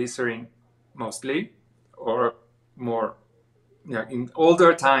and glycerin mostly, or more. You know, in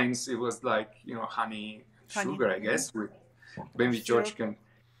older times it was like, you know, honey, sugar, I guess. With maybe George can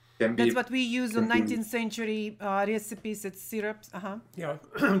That's what we use on 19th century recipes. It's syrups. Yeah,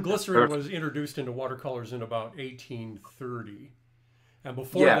 glycerin was introduced into watercolors in about 1830, and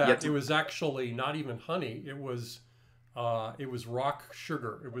before that, it was actually not even honey. It was It was rock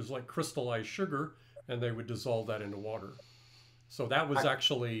sugar. It was like crystallized sugar, and they would dissolve that into water. So that was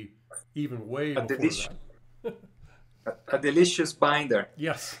actually even way a before delicious, that. a delicious binder.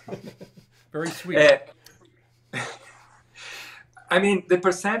 Yes, very sweet. I mean, the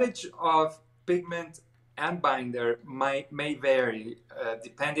percentage of pigment and binder may vary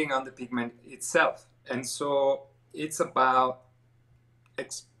depending on the pigment itself, and so it's about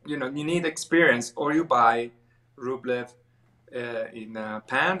you need experience, or you buy Rublev in a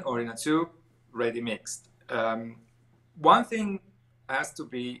pan or in a tube, ready mixed. One thing has to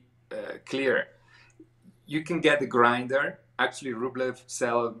be clear: you can get the grinder. Actually, Rublev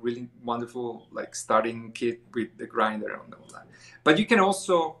sell a really wonderful like starting kit with the grinder on all that. But you can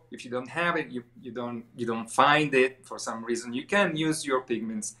also, if you don't have it, you don't find it for some reason, you can use your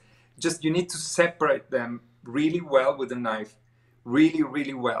pigments. Just you need to separate them really well with a knife,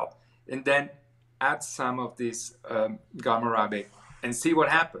 really well, and then add some of this gum arabic and see what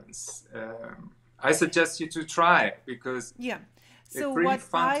happens. I suggest you to try it because Yeah. it's So really what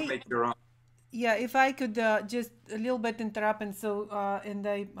fun to make your own. yeah, if I could just a little bit interrupt, and so in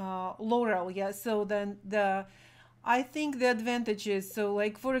the Laurel, yeah. So then I think the advantages. So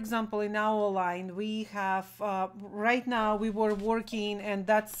like for example, in our line, we have right now we were working, and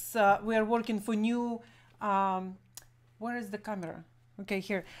that's we are working for new. Where is the camera? Okay,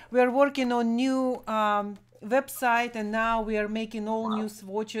 here we are working on new website, and now we are making all new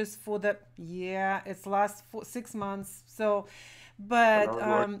swatches for the it's last 6 months. So. But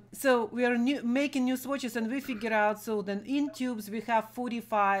so we are making new swatches, and we figure out, so then in tubes we have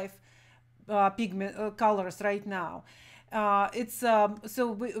 45 pigment colors right now.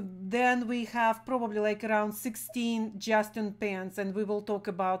 Then we have probably like around 16 just in pens, and we will talk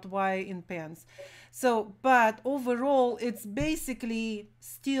about why in pens. So but overall it's basically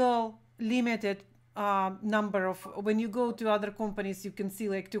still limited number of, when you go to other companies you can see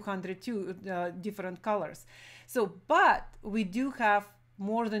like 202 different colors. So but we do have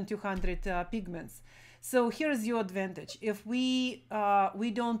more than 200 pigments. So here's your advantage: if we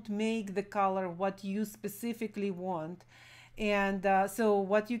don't make the color what you specifically want, and so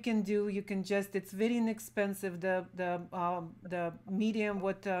what you can do, you can just, it's very inexpensive, the medium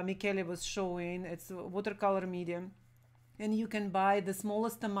what Michele was showing, it's a watercolor medium, and you can buy the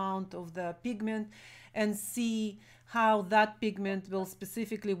smallest amount of the pigment and see how that pigment will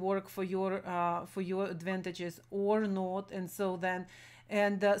specifically work for your advantages or not. And so then,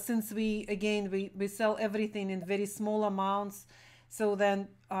 and since we sell everything in very small amounts, so then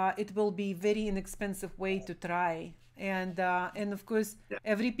it will be very inexpensive way to try. And of course,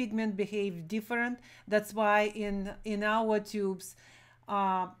 every pigment behaves different. That's why in our tubes,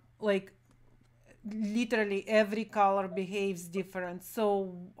 like literally every color behaves different.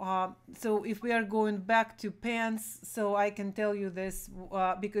 So so if we are going back to pens, so I can tell you this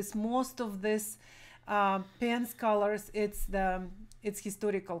because most of this pens colors, it's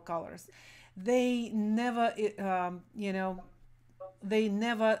historical colors. They never they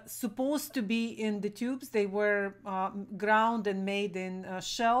never supposed to be in the tubes. They were ground and made in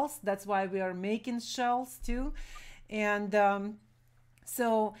shells. That's why we are making shells too. And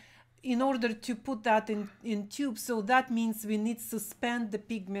so in order to put that in tubes, so that means we need to suspend the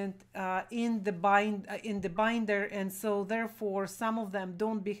pigment in the binder, and so therefore some of them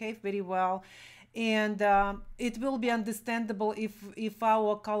don't behave very well. And it will be understandable if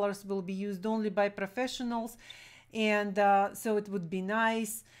our colors will be used only by professionals, and so it would be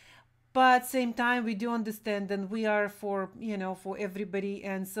nice. But same time, we do understand, and we are for everybody.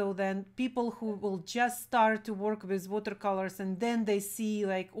 And so then people who will just start to work with watercolors, and then they see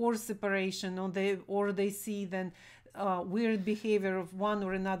like or separation, or they see then weird behavior of one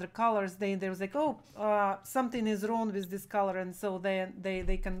or another colors, there's like, oh, something is wrong with this color, and so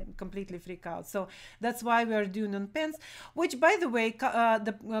they can completely freak out. So that's why we are doing on pens. Which, by the way,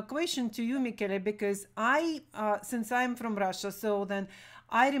 the question to you, Michele, because since I'm from Russia, so then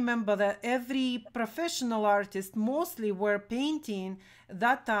I remember that every professional artist mostly were painting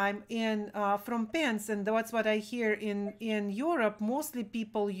that time from pens, and that's what I hear in Europe. Mostly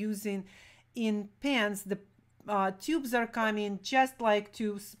people using in pens. The tubes are coming just like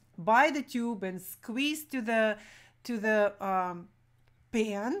to buy the tube and squeeze to the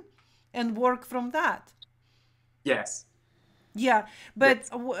pen and work from that. Yes. Yeah, but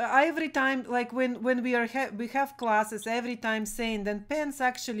every time, like when we have classes, every time saying then pens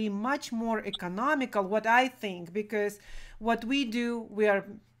actually much more economical, what I think, because what we do,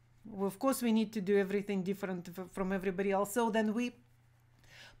 of course we need to do everything different from everybody else. So then we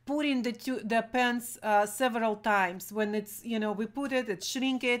putting the pens several times. When it's, we put it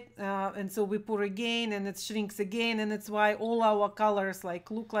shrink it, and so we put again and it shrinks again, and it's why all our colors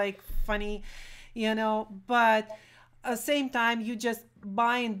look like funny, but at the same time you just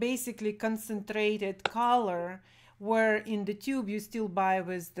buying basically concentrated color, where in the tube you still buy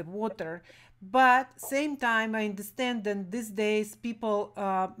with the water. But same time, I understand that these days people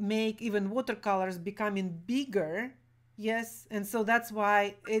make even watercolors becoming bigger. Yes, and so that's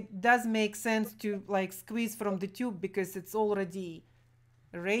why it does make sense to squeeze from the tube, because it's already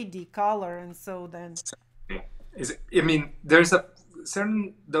ready color. And so then I mean, there's a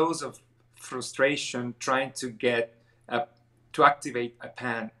certain dose of frustration trying to get to activate a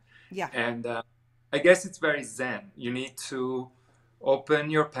pen. Yeah. And I guess it's very zen. You need to open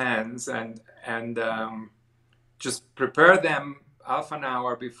your pens and just prepare them half an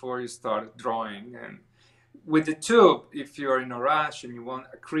hour before you start drawing. And with the tube, if you're in a rush and you want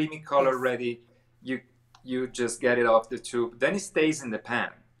a creamy color ready, you just get it off the tube. Then it stays in the pen.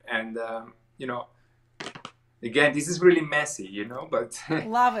 And again, this is really messy, but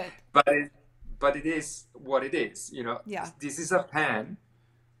love it. But it is what it is, Yeah. This is a pen.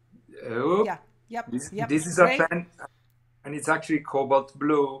 Yeah. Yep. This is a pen, and it's actually cobalt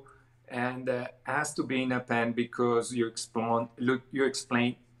blue, and has to be in a pen because you explained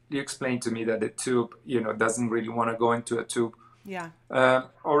to me that the tube, doesn't really want to go into a tube. Yeah.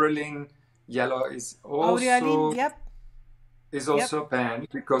 Aureline yellow is also a pen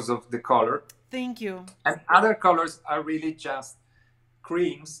because of the color. Thank you. And other colors are really just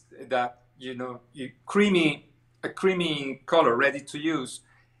creams that a creamy color ready to use.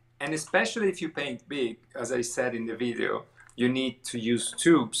 And especially if you paint big, as I said in the video, you need to use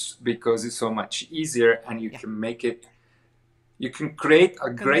tubes because it's so much easier, and you can make it. You can create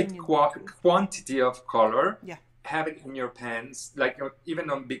a great quantity of color, have it in your pens, even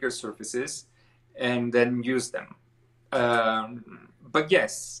on bigger surfaces, and then use them. But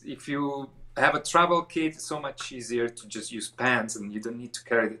yes, if you have a travel kit, it's so much easier to just use pens, and you don't need to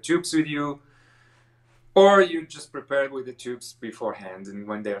carry the tubes with you. Or you just prepare with the tubes beforehand, and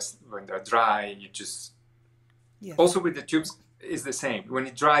when they're dry, you just... Yes. Also with the tubes is the same. When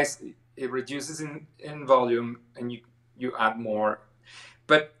it dries, it reduces in volume, and you add more.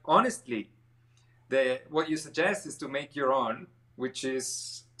 But honestly, what you suggest is to make your own, which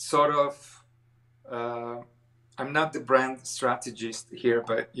is sort of... I'm not the brand strategist here,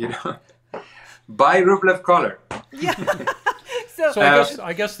 but buy Rublev color. Yeah. So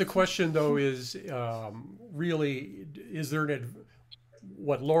I guess the question though is really, is there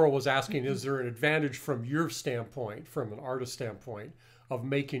what Laura was asking, is there an advantage from your standpoint, from an artist standpoint, of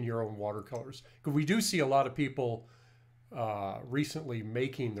making your own watercolors? Because we do see a lot of people recently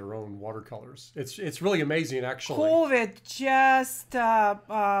making their own watercolors. It's really amazing, actually.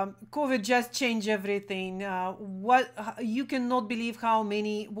 COVID just changed everything. You cannot believe how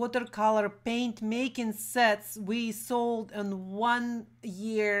many watercolor paint making sets we sold in 1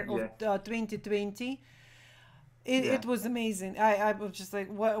 year of 2020. It was amazing. I was just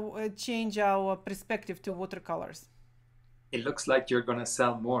what change our perspective to watercolors. It looks like you're going to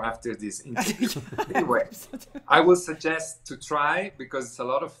sell more after this interview. Anyway, I would suggest to try, because it's a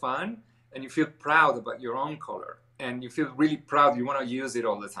lot of fun and you feel proud about your own color, and you feel really proud. You want to use it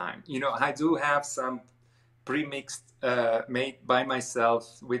all the time. I do have some pre-mixed made by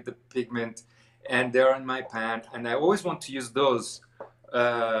myself with the pigment, and they're in my pan, and I always want to use those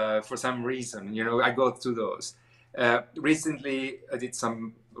for some reason. I go through those. Recently, I did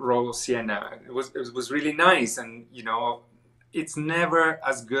some raw sienna. It was really nice, and it's never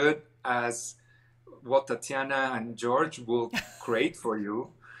as good as what Tatiana and George will create for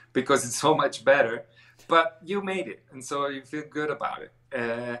you, because it's so much better. But you made it, and so you feel good about it.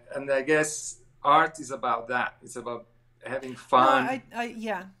 And I guess art is about that. It's about having fun.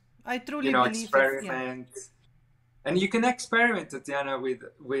 No, I truly believe experiment. And you can experiment, Tatiana, with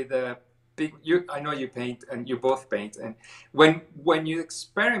big. I know you paint, and you both paint. And when you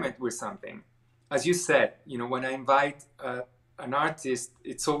experiment with something, as you said, when I invite an artist,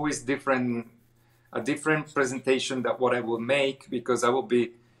 it's always a different presentation than what I will make, because I will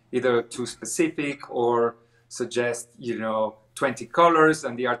be either too specific or suggest 20 colors,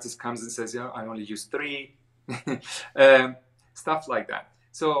 and the artist comes and says, I only use 3, stuff like that.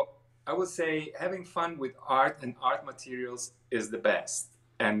 So I would say having fun with art and art materials is the best,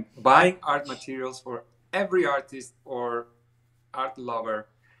 and buying art materials for every artist or art lover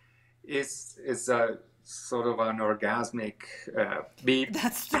is a sort of an orgasmic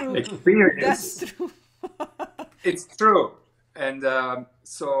That's true. experience. That's true. It's true. And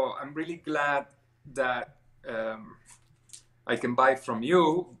so I'm really glad that I can buy from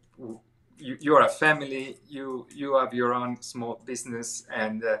you. You're a family. You have your own small business,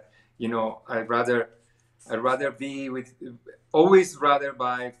 and you know, I'd rather be with, always rather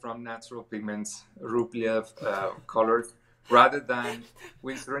buy from Natural Pigments, Ruplev colors, rather than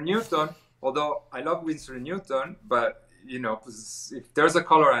Winsor & Newton. Although I love Winsor & Newton, but you know, if there's a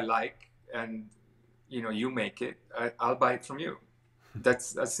color I like and you know you make it, I'll buy it from you.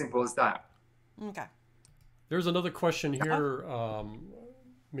 That's as simple as that. Okay. There's another question here,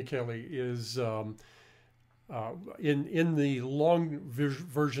 Michele, is in the long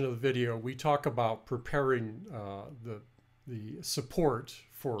version of the video, we talk about preparing the support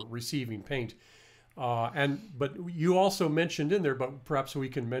for receiving paint, but you also mentioned in there, but perhaps we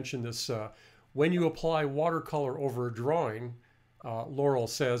can mention this, when you apply watercolor over a drawing, Laurel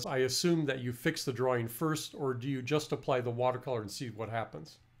says, I assume that you fix the drawing first, or do you just apply the watercolor and see what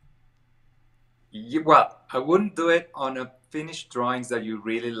happens? Well, I wouldn't do it on a finished drawings that you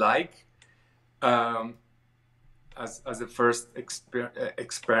really like. As a first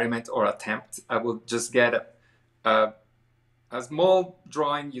experiment or attempt, I will just get a small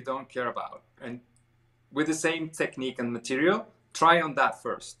drawing you don't care about, and with the same technique and material, try on that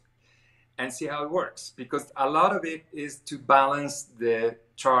first and see how it works, because a lot of it is to balance the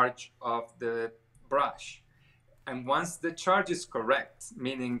charge of the brush. And once the charge is correct,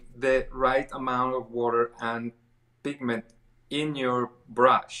 meaning the right amount of water and pigment in your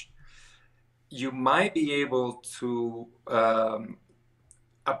brush, you might be able to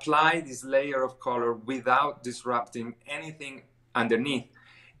apply this layer of color without disrupting anything underneath.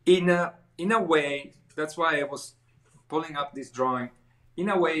 In a way, that's why I was pulling up this drawing. In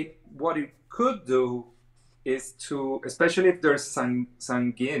a way, what it could do is to, especially if there's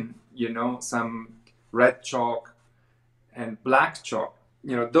sanguine, you know, some red chalk and black chalk,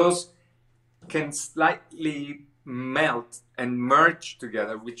 you know, those can slightly melt and merge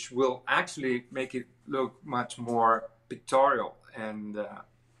together, which will actually make it look much more pictorial, and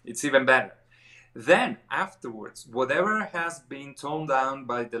it's even better. Then afterwards, whatever has been toned down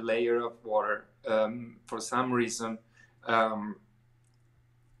by the layer of water, for some reason,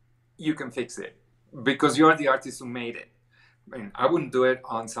 you can fix it because you're the artist who made it. I mean, I wouldn't do it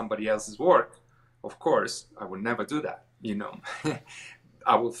on somebody else's work. Of course, I would never do that, you know.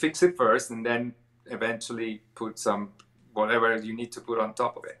 I will fix it first and then eventually put some whatever you need to put on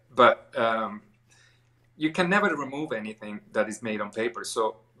top of it. But you can never remove anything that is made on paper.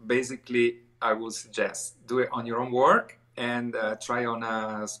 So basically, I will suggest do it on your own work and try on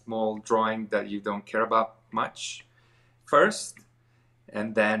a small drawing that you don't care about much first,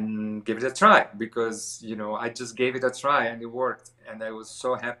 and then give it a try, because, you know, I just gave it a try and it worked. And I was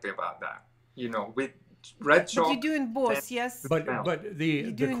so happy about that, you know, with red chalk. But you're doing both, yes? But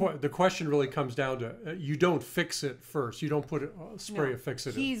the question really comes down to, you don't fix it first. You don't put it, spray a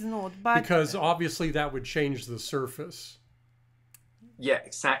fixative. He's not, but... Because obviously that would change the surface. Yeah,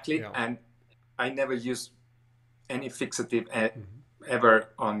 exactly. Yeah. And I never use any fixative ever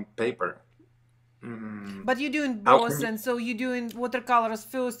on paper. But you're doing both, and so you're doing watercolors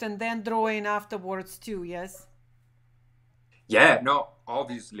first and then drawing afterwards too, yes? Yeah, no,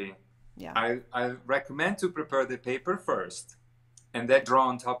 obviously. Yeah. I recommend to prepare the paper first and then draw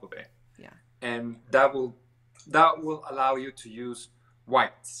on top of it. Yeah. And that will allow you to use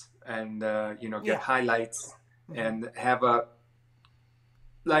whites and you know, get highlights and have a,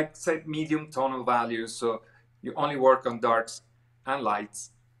 like, say, medium tonal values, so you only work on darks and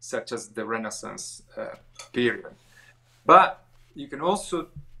lights, such as the Renaissance period. But you can also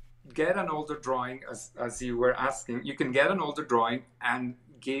get an older drawing, as you were asking. You can get an older drawing and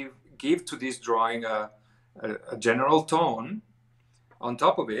give to this drawing a general tone on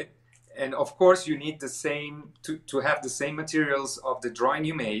top of it. And of course, you need the same to have the same materials of the drawing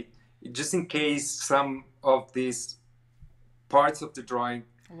you made, just in case some of these parts of the drawing,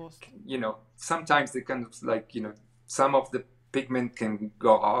 you know, sometimes they kind of, like, you know, some of the pigment can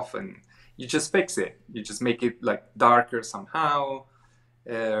go off, and you just fix it. You just make it like darker somehow.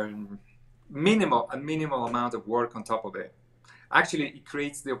 A minimal amount of work on top of it. Actually, it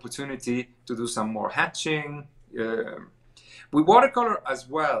creates the opportunity to do some more hatching. With watercolor as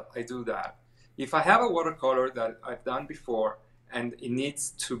well, I do that. If I have a watercolor that I've done before and it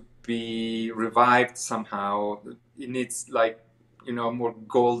needs to be revived somehow, it needs, like, you know, more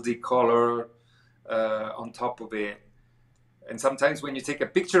goldy color on top of it. And sometimes when you take a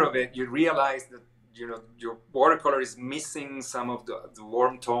picture of it, you realize that, you know, your watercolor is missing some of the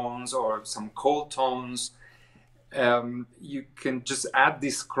warm tones or some cold tones. You can just add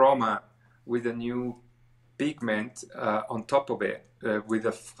this chroma with a new pigment on top of it with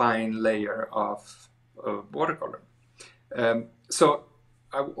a fine layer of watercolor. So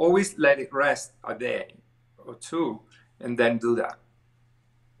I always let it rest a day or two and then do that.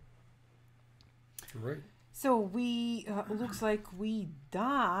 Great. So we looks like we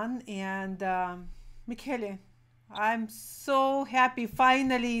done, and Michele, I'm so happy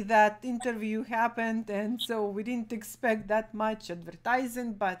finally that interview happened, and so we didn't expect that much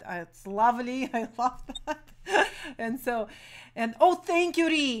advertising, but it's lovely. I love that. And so, and oh, thank you,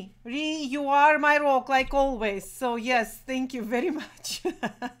 Ree, you are my rock like always. So yes, thank you very much.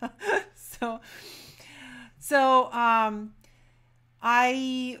 so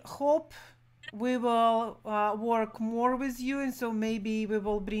I hope we will work more with you, and so maybe we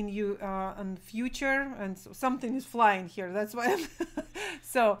will bring you in future. And so something is flying here, that's why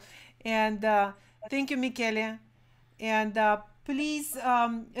so, and thank you, Michele. And please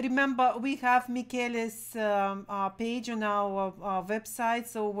remember, we have Michele's page on our website,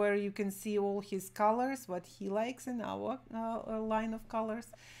 so where you can see all his colors, what he likes in our line of colors.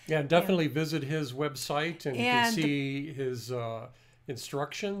 Yeah, definitely visit his website, and you can see his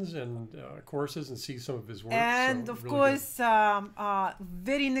instructions and courses and see some of his work. And so of really course,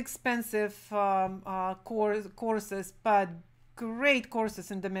 very inexpensive courses, but great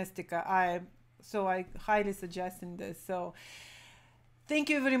courses in Domestika. I highly suggest in this. So thank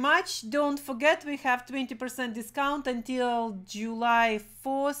you very much. Don't forget, we have 20% discount until July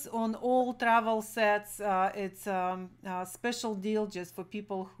 4th on all travel sets. It's a special deal just for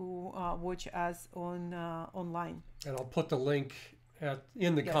people who watch us on online. And I'll put the link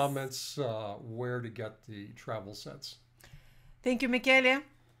in the Yes. comments where to get the travel sets. Thank you, Michele.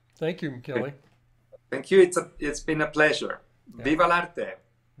 Thank you, Michele. Thank you. It's been a pleasure. Yeah. Viva l'arte.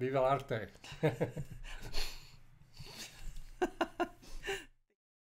 Viva l'arte.